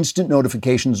even get instant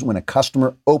notifications when a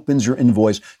customer opens your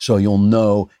invoice so you'll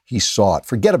know he saw it.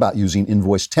 Forget about using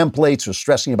invoice templates or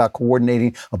stressing about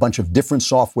coordinating a bunch of different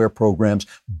software programs.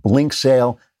 Blink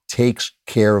Sale takes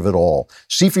care of it all.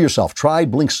 See for yourself. Try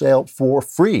Blink Sale for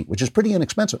free, which is pretty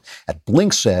inexpensive, at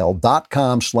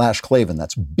blinksale.com/Klavan.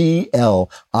 That's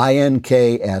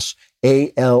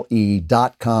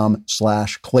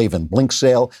BLINKSALE.com/Klavan. Blink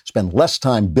Sale. Spend less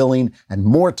time billing and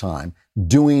more time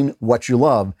doing what you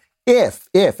love, if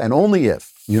and only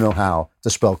if you know how to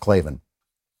spell Klavan,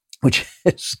 which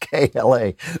is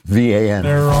KLAVAN.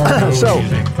 So,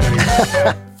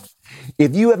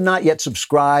 if you have not yet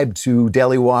subscribed to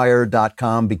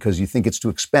dailywire.com because you think it's too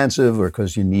expensive or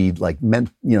because you need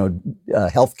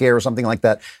healthcare or something like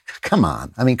that, come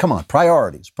on.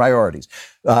 Priorities.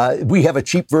 We have a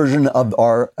cheap version of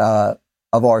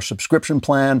our subscription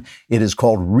plan. It is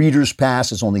called Reader's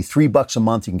Pass. It's only $3 a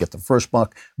month. You can get the first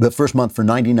month for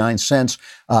 99 cents.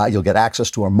 You'll get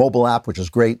access to our mobile app, which is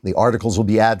great. The articles will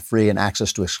be ad-free and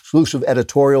access to exclusive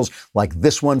editorials like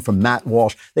this one from Matt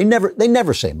Walsh. They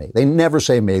never say me. They never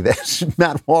say me.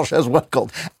 Matt Walsh has one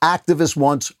called Activists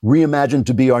Once Reimagined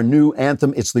to be Our New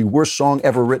Anthem. It's the worst song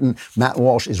ever written. Matt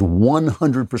Walsh is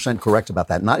 100% correct about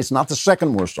that. It's not the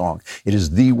second worst song. It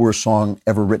is the worst song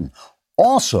ever written.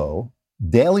 Also,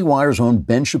 Daily Wire's own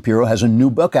Ben Shapiro has a new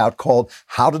book out called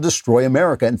How to Destroy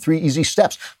America in 3 Easy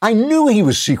Steps. I knew he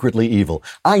was secretly evil.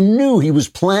 I knew he was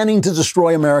planning to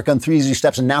destroy America in 3 Easy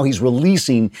Steps, and now he's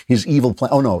releasing his evil plan.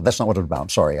 Oh, no, that's not what it's about. I'm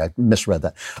sorry, I misread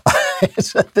that.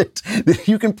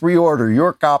 You can pre-order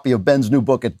your copy of Ben's new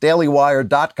book at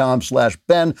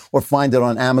dailywire.com/Ben or find it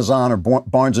on Amazon or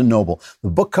Barnes & Noble.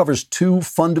 The book covers 2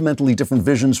 fundamentally different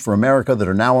visions for America that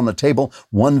are now on the table.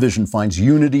 One vision finds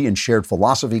unity in shared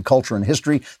philosophy, culture, and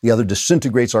history. The other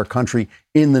disintegrates our country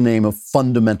in the name of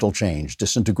fundamental change.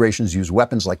 Disintegrations use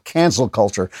weapons like cancel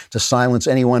culture to silence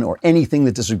anyone or anything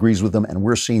that disagrees with them, and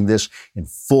we're seeing this in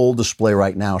full display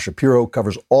right now. Shapiro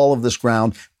covers all of this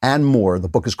ground and more. The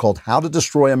book is called How to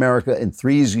Destroy America in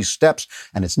 3 Easy Steps,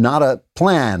 and it's not a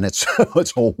plan. It's a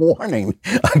warning.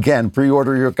 Again,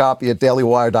 pre-order your copy at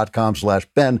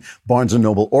dailywire.com/Ben, Barnes &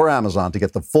 Noble, or Amazon to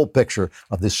get the full picture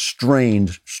of this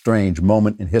strange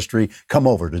moment in history. Come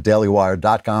over to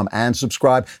dailywire.com and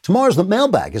subscribe. Tomorrow's the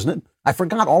mailbag, isn't it? I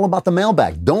forgot all about the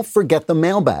mailbag. Don't forget the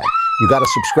mailbag. You got to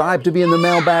subscribe to be in the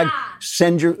mailbag.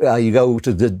 You go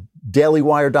to the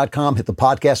dailywire.com, hit the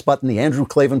podcast button, the Andrew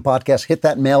Klavan podcast, hit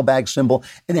that mailbag symbol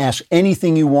and ask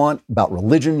anything you want about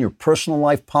religion, your personal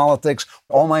life, politics.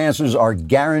 All my answers are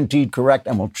guaranteed correct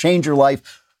and will change your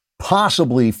life,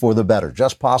 possibly for the better,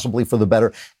 just possibly for the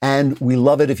better. And we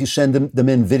love it if you send them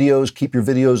in videos. Keep your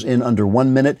videos in under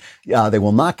 1 minute. They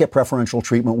will not get preferential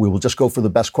treatment. We will just go for the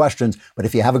best questions. But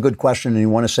if you have a good question and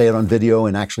you want to say it on video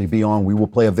and actually be on, we will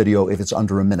play a video if it's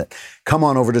under a minute. Come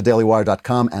on over to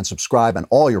dailywire.com and subscribe, and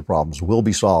all your problems will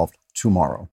be solved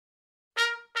tomorrow.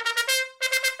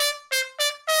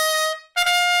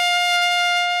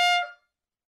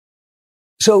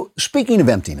 So speaking of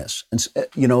emptiness,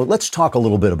 let's talk a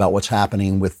little bit about what's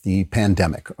happening with the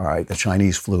pandemic. All right, the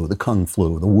Chinese flu, the Kung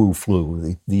flu, the Wu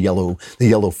flu, the yellow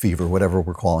fever, whatever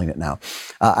we're calling it now.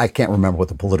 I can't remember what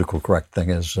the political correct thing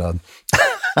is,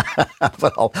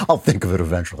 but I'll think of it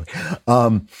eventually.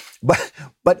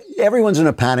 But everyone's in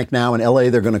a panic now. In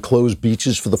LA, they're going to close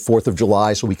beaches for the 4th of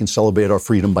July so we can celebrate our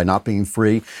freedom by not being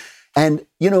free. And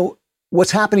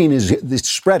what's happening is it's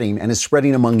spreading, and it's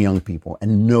spreading among young people,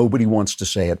 and nobody wants to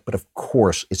say it. But of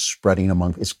course, it's spreading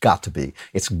it's got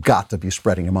to be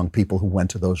spreading among people who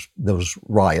went to those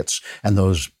riots and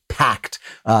those packed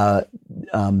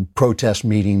protest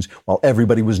meetings while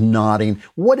everybody was nodding.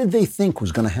 What did they think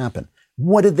was going to happen?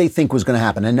 What did they think was going to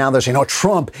happen? And now they're saying, "Oh,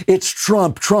 Trump! It's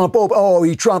Trump! Trump!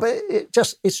 Trump!"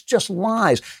 It's just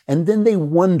lies. And then they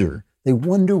wonder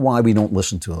why we don't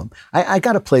listen to them. I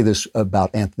got to play this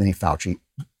about Anthony Fauci.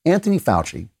 Anthony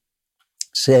Fauci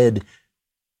said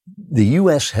the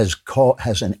U.S. has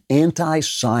an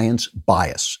anti-science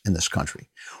bias in this country.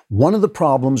 One of the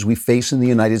problems we face in the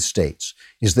United States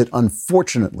is that,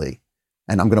 unfortunately,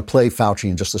 and I'm going to play Fauci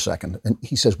in just a second, and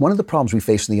he says one of the problems we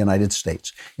face in the United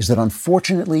States is that,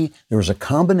 unfortunately, there is a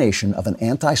combination of an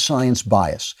anti-science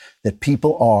bias that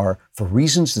people are, for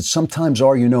reasons that sometimes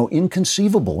are,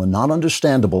 inconceivable and not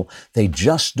understandable, they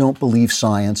just don't believe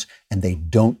science and they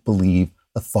don't believe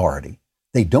authority.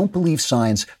 They don't believe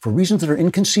science for reasons that are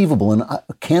inconceivable and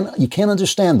you can't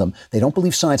understand them. They don't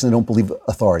believe science and they don't believe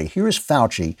authority. Here is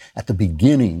Fauci at the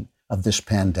beginning of this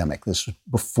pandemic. This was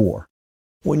before.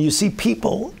 When you see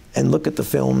people and look at the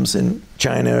films in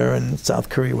China and South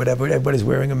Korea, whatever, everybody's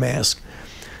wearing a mask.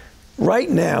 Right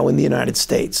now in the United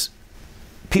States,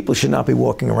 people should not be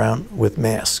walking around with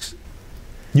masks.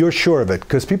 You're sure of it?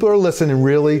 Because people are listening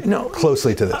really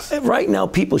closely to this. Right now,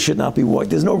 people should not be walking.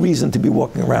 There's no reason to be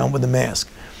walking around with a mask.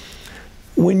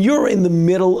 When you're in the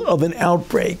middle of an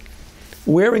outbreak,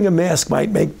 wearing a mask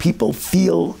might make people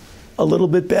feel a little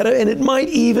bit better, and it might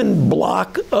even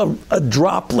block a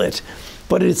droplet,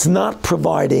 but it's not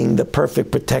providing the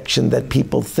perfect protection that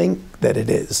people think that it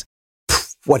is.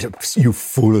 What, you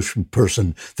foolish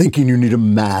person, thinking you need a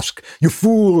mask. You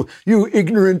fool, you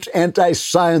ignorant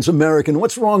anti-science American.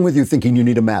 What's wrong with you thinking you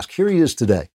need a mask? Here he is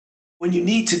today. When you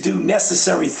need to do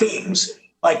necessary things,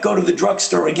 like go to the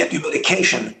drugstore and get your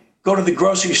medication, go to the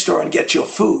grocery store and get your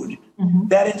food,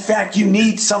 that in fact you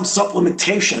need some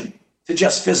supplementation to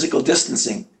just physical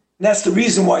distancing. And that's the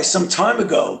reason why some time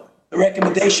ago, the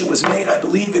recommendation was made, I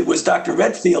believe it was Dr.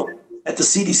 Redfield at the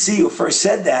CDC who first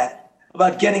said that,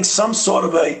 about getting some sort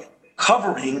of a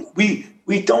covering. We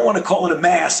don't want to call it a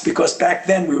mask because back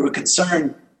then we were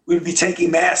concerned we would be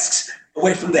taking masks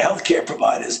away from the healthcare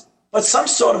providers. But some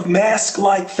sort of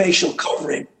mask-like facial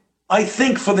covering, I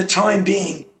think for the time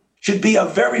being, should be a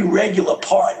very regular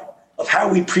part of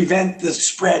how we prevent the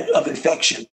spread of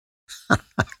infection.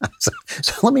 So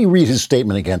let me read his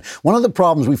statement again. One of the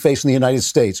problems we face in the United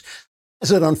States is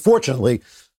that, unfortunately,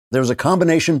 there's a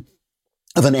combination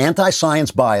of an anti-science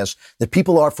bias that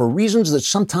people are, for reasons that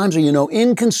sometimes are,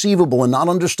 inconceivable and not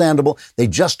understandable. They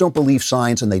just don't believe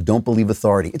science and they don't believe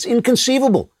authority. It's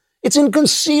inconceivable. It's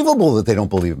inconceivable that they don't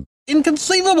believe him.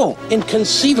 Inconceivable.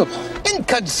 Inconceivable.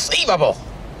 Inconceivable.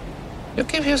 You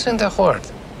keep using the word.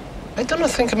 I do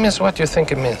not think it means what you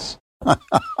think it means.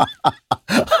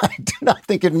 I do not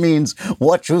think it means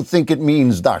what you think it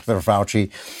means, Dr. Fauci.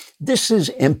 This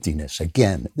is emptiness.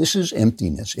 Again, this is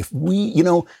emptiness. If we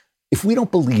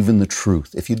don't believe in the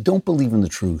truth, if you don't believe in the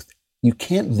truth, you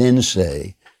can't then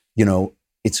say,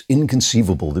 it's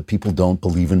inconceivable that people don't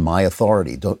believe in my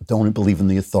authority, don't believe in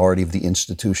the authority of the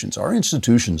institutions. Our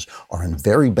institutions are in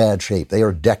very bad shape. They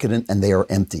are decadent and they are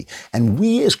empty. And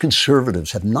we as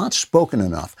conservatives have not spoken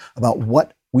enough about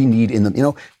what we need in them.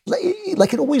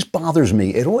 Like it always bothers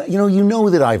me. You know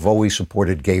that I've always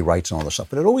supported gay rights and all this stuff,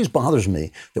 but it always bothers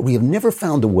me that we have never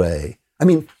found a way. I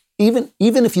mean, even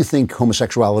if you think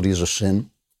homosexuality is a sin,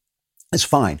 it's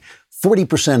fine.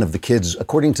 40% of the kids,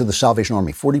 according to the Salvation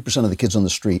Army, 40% of the kids on the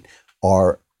street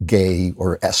are gay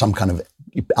or some kind of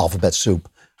alphabet soup.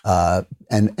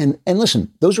 And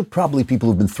listen, those are probably people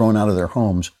who've been thrown out of their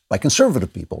homes by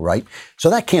conservative people, right? So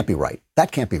that can't be right.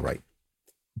 That can't be right.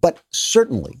 But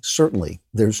certainly,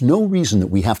 there's no reason that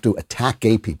we have to attack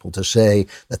gay people to say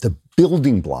that the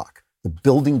building block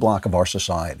of our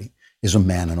society is a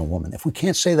man and a woman. If we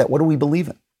can't say that, what do we believe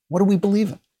in? What do we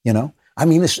believe in? I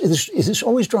mean, this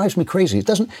always drives me crazy. It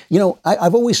doesn't,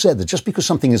 I've always said that just because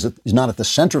something is not at the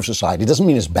center of society doesn't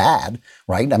mean it's bad,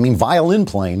 right? I mean, violin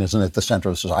playing isn't at the center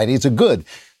of society. It's a good.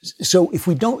 So if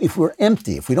we're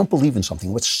empty, if we don't believe in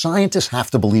something, what scientists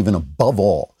have to believe in above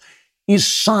all is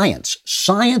science.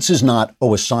 Science is not,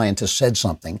 a scientist said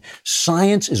something.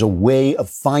 Science is a way of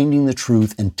finding the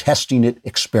truth and testing it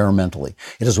experimentally.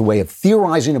 It is a way of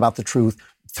theorizing about the truth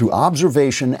through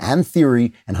observation and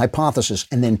theory and hypothesis,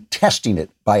 and then testing it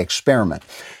by experiment.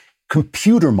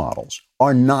 Computer models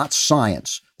are not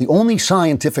science. The only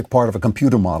scientific part of a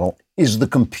computer model is the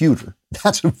computer.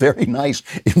 That's a very nice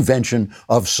invention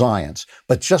of science.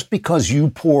 But just because you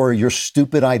pour your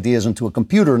stupid ideas into a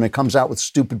computer and it comes out with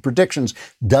stupid predictions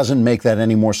doesn't make that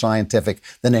any more scientific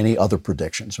than any other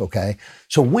predictions, okay?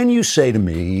 So when you say to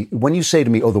me,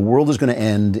 oh, the world is going to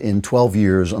end in 12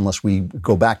 years unless we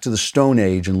go back to the Stone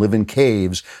Age and live in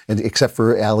caves, and except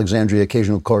for Alexandria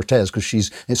Ocasio-Cortez, because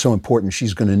it's so important,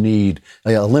 she's going to need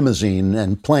a limousine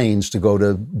and planes to go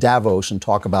to Davos and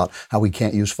talk about how we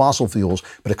can't use fossil fuels.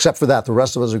 But except for that, the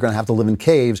rest of us are going to have to live in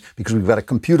caves because we've got a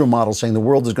computer model saying the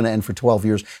world is going to end for 12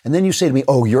 years. And then you say to me,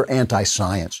 oh, you're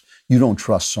anti-science. You don't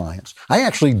trust science. I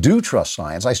actually do trust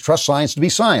science. I trust science to be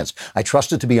science. I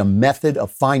trust it to be a method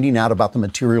of finding out about the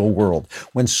material world.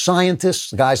 When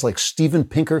scientists, guys like Steven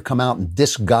Pinker, come out and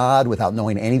diss God without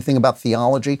knowing anything about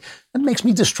theology, that makes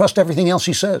me distrust everything else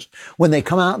he says. When they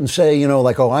come out and say,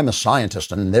 like, oh, I'm a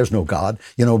scientist and there's no God,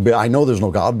 I know there's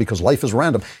no God because life is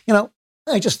random.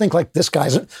 I just think like this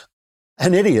guy's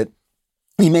an idiot.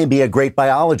 He may be a great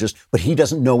biologist, but he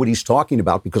doesn't know what he's talking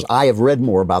about because I have read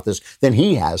more about this than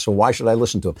he has. So why should I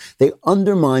listen to him? They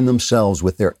undermine themselves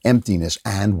with their emptiness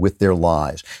and with their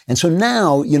lies. And so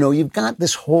now, you've got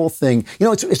this whole thing.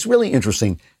 It's really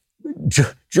interesting.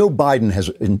 Joe Biden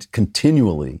has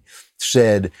continually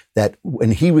said that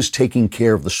when he was taking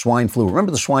care of the swine flu,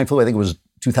 remember the swine flu? I think it was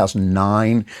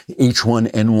 2009,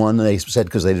 H1N1, they said,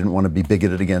 because they didn't want to be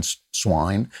bigoted against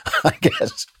swine, I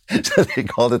guess. So they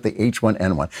called it the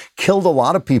H1N1. Killed a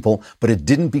lot of people, but it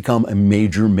didn't become a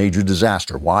major, major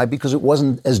disaster. Why? Because it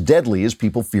wasn't as deadly as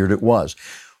people feared it was.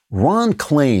 Ron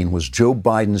Klain was Joe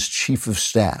Biden's chief of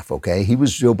staff, okay? He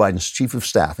was Joe Biden's chief of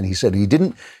staff, and he said he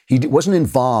wasn't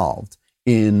involved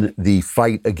in the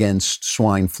fight against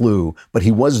swine flu, but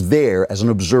he was there as an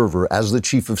observer, as the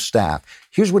chief of staff.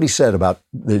 Here's what he said about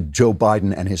the Joe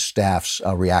Biden and his staff's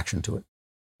reaction to it.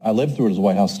 I lived through it as a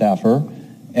White House staffer,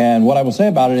 and what I will say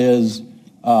about it is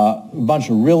a bunch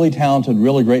of really talented,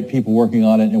 really great people working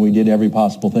on it, and we did every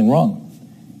possible thing wrong.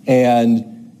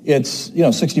 And it's,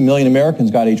 60 million Americans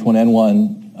got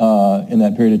H1N1 in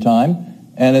that period of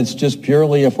time, and it's just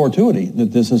purely a fortuity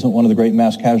that this isn't one of the great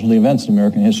mass casualty events in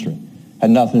American history. Had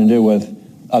nothing to do with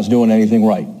us doing anything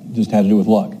right. It just had to do with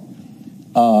luck.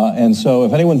 And so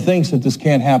if anyone thinks that this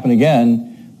can't happen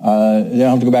again, they don't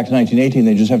have to go back to 1918.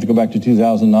 They just have to go back to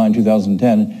 2009,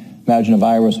 2010. Imagine a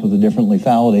virus with a different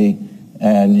lethality,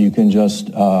 and you can just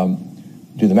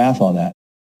do the math on that.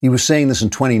 He was saying this in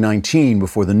 2019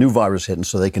 before the new virus hit, and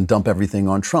so they can dump everything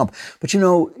on Trump. But,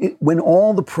 when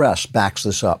all the press backs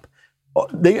this up,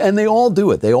 they all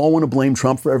do it. They all want to blame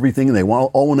Trump for everything, and they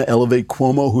all want to elevate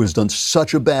Cuomo, who has done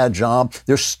such a bad job.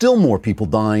 There's still more people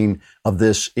dying of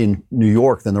this in New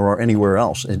York than there are anywhere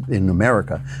else in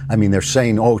America. I mean, they're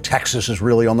saying, oh, Texas is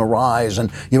really on the rise, and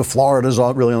Florida's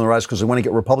really on the rise because they want to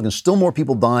get Republicans. Still more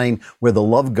people dying where the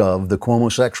love gov, the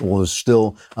Cuomo-sexual, is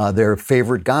still their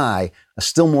favorite guy.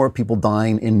 Still more people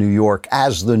dying in New York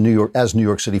as New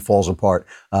York City falls apart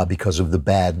because of the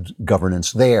bad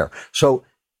governance there. So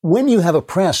when you have a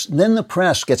press, then the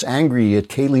press gets angry at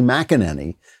Kayleigh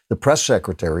McEnany, the press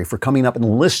secretary, for coming up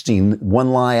and listing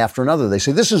one lie after another. They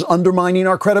say, this is undermining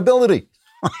our credibility.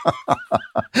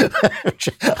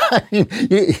 I mean,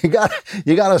 you got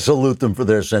to salute them for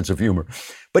their sense of humor.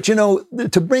 But,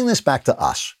 to bring this back to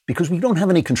us, because we don't have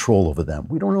any control over them.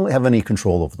 We don't really have any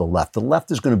control over the left. The left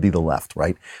is going to be the left,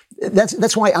 right?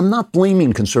 That's why I'm not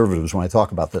blaming conservatives when I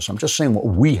talk about this. I'm just saying what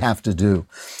we have to do.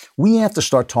 We have to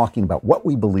start talking about what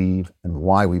we believe and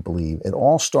why we believe. It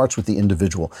all starts with the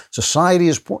individual. Society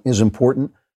is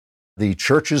important. The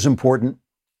church is important.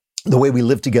 The way we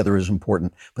live together is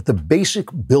important, but the basic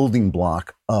building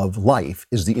block of life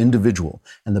is the individual.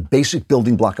 And the basic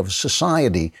building block of a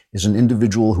society is an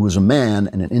individual who is a man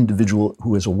and an individual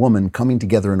who is a woman coming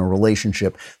together in a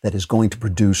relationship that is going to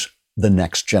produce the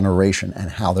next generation and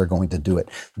how they're going to do it.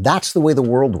 That's the way the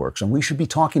world works. And we should be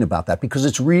talking about that because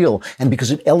it's real and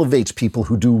because it elevates people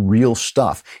who do real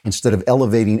stuff instead of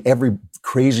elevating every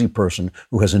crazy person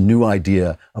who has a new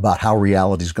idea about how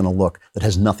reality is going to look that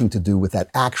has nothing to do with that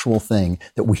actual thing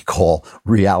that we call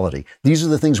reality. These are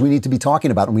the things we need to be talking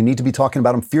about, and we need to be talking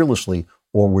about them fearlessly,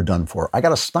 or we're done for. I got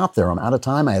to stop there. I'm out of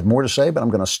time. I had more to say, but I'm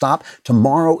going to stop.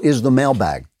 Tomorrow is the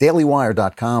mailbag.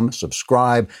 DailyWire.com.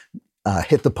 Subscribe.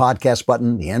 Hit the podcast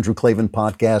button, the Andrew Klavan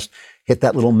podcast. Hit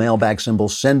that little mailbag symbol.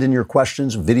 Send in your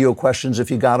questions, video questions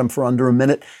if you got them for under a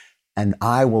minute, and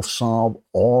I will solve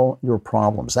all your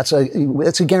problems. That's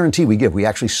a guarantee we give. We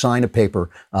actually sign a paper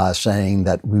saying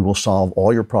that we will solve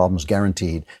all your problems,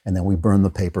 guaranteed, and then we burn the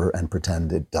paper and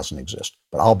pretend it doesn't exist.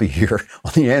 But I'll be here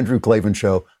on the Andrew Klavan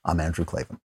Show. I'm Andrew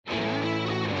Klavan.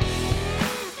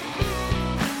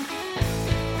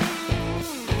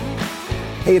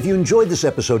 Hey, if you enjoyed this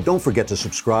episode, don't forget to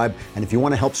subscribe. And if you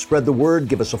want to help spread the word,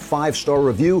 give us a 5-star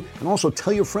review and also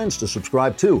tell your friends to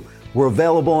subscribe too. We're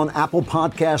available on Apple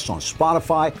Podcasts, on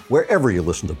Spotify, wherever you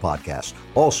listen to podcasts.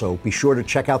 Also, be sure to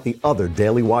check out the other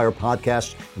Daily Wire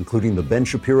podcasts, including The Ben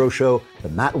Shapiro Show, The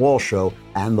Matt Walsh Show,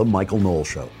 and The Michael Knowles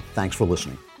Show. Thanks for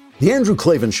listening. The Andrew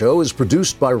Klavan Show is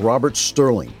produced by Robert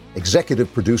Sterling.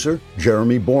 Executive producer,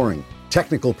 Jeremy Boring.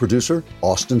 Technical producer,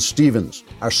 Austin Stevens.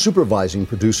 Our supervising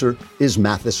producer is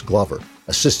Mathis Glover.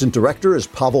 Assistant director is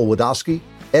Pavel Wadowski.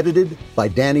 Edited by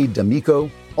Danny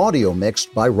D'Amico. Audio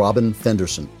mixed by Robin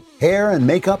Fenderson. Hair and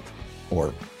makeup,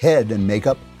 or head and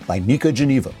makeup, by Nika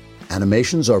Geneva.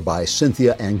 Animations are by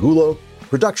Cynthia Angulo.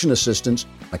 Production assistants,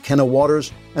 McKenna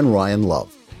Waters and Ryan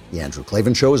Love. The Andrew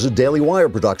Klavan Show is a Daily Wire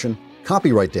production.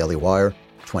 Copyright Daily Wire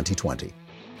 2020.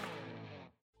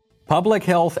 Public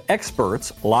health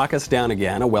experts lock us down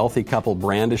again. A wealthy couple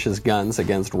brandishes guns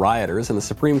against rioters, and the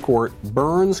Supreme Court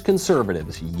burns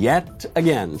conservatives yet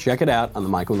again. Check it out on The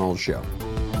Michael Knowles Show.